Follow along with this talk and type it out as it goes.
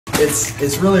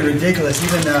It's really ridiculous.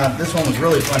 Even this one was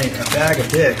really funny, a bag of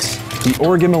dicks. The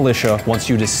Oregon militia wants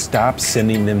you to stop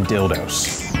sending them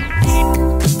dildos.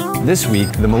 This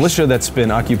week, the militia that's been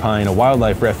occupying a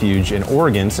wildlife refuge in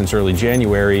Oregon since early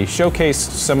January showcased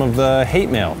some of the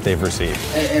hate mail they've received.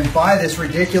 And buy this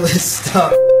ridiculous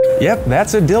stuff. Yep,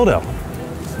 that's a dildo.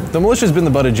 The militia's been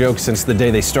the butt of jokes since the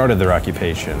day they started their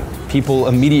occupation. People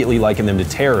immediately liken them to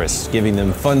terrorists, giving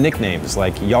them fun nicknames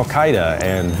like Al-Qaeda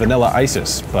and Vanilla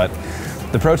ISIS, but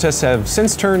the protests have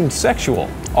since turned sexual.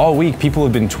 All week, people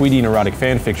have been tweeting erotic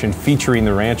fan fiction featuring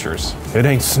the ranchers. It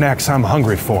ain't snacks I'm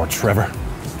hungry for, Trevor.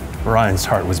 Ryan's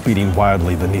heart was beating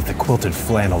wildly beneath the quilted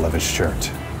flannel of his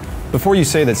shirt. Before you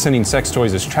say that sending sex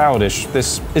toys is childish,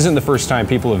 this isn't the first time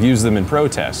people have used them in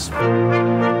protests.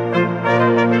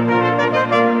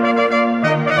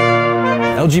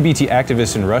 LGBT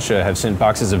activists in Russia have sent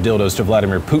boxes of dildos to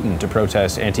Vladimir Putin to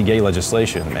protest anti-gay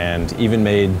legislation, and even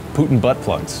made Putin butt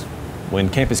plugs. When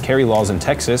campus carry laws in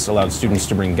Texas allowed students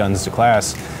to bring guns to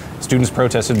class, students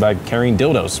protested by carrying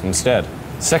dildos instead.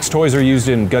 Sex toys are used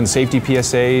in gun safety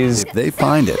PSAs. If they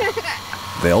find it,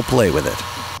 they'll play with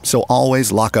it. So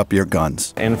always lock up your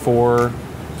guns. And for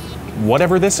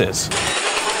whatever this is.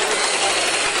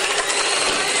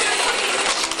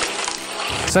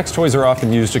 Sex toys are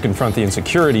often used to confront the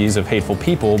insecurities of hateful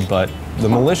people, but the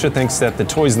militia thinks that the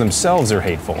toys themselves are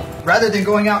hateful. Rather than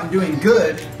going out and doing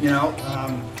good, you know,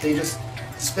 they just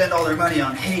spend all their money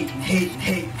on hate and hate and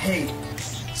hate and hate.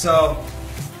 So,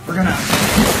 we're gonna...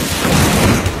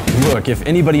 Look, if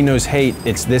anybody knows hate,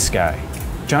 it's this guy.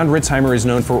 John Ritzheimer is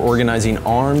known for organizing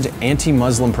armed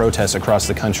anti-Muslim protests across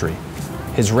the country.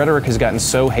 His rhetoric has gotten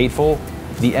so hateful,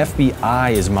 the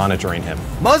FBI is monitoring him.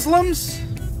 Muslims,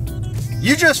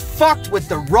 you just fucked with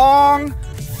the wrong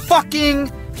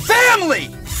fucking family!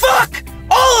 Fuck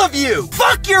all of you!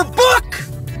 Fuck your book!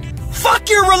 Fuck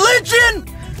your religion!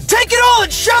 Take it all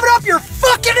and shove it up your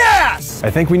fucking ass! I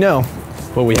think we know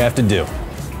what we have to do.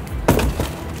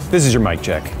 This is your mic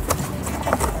check.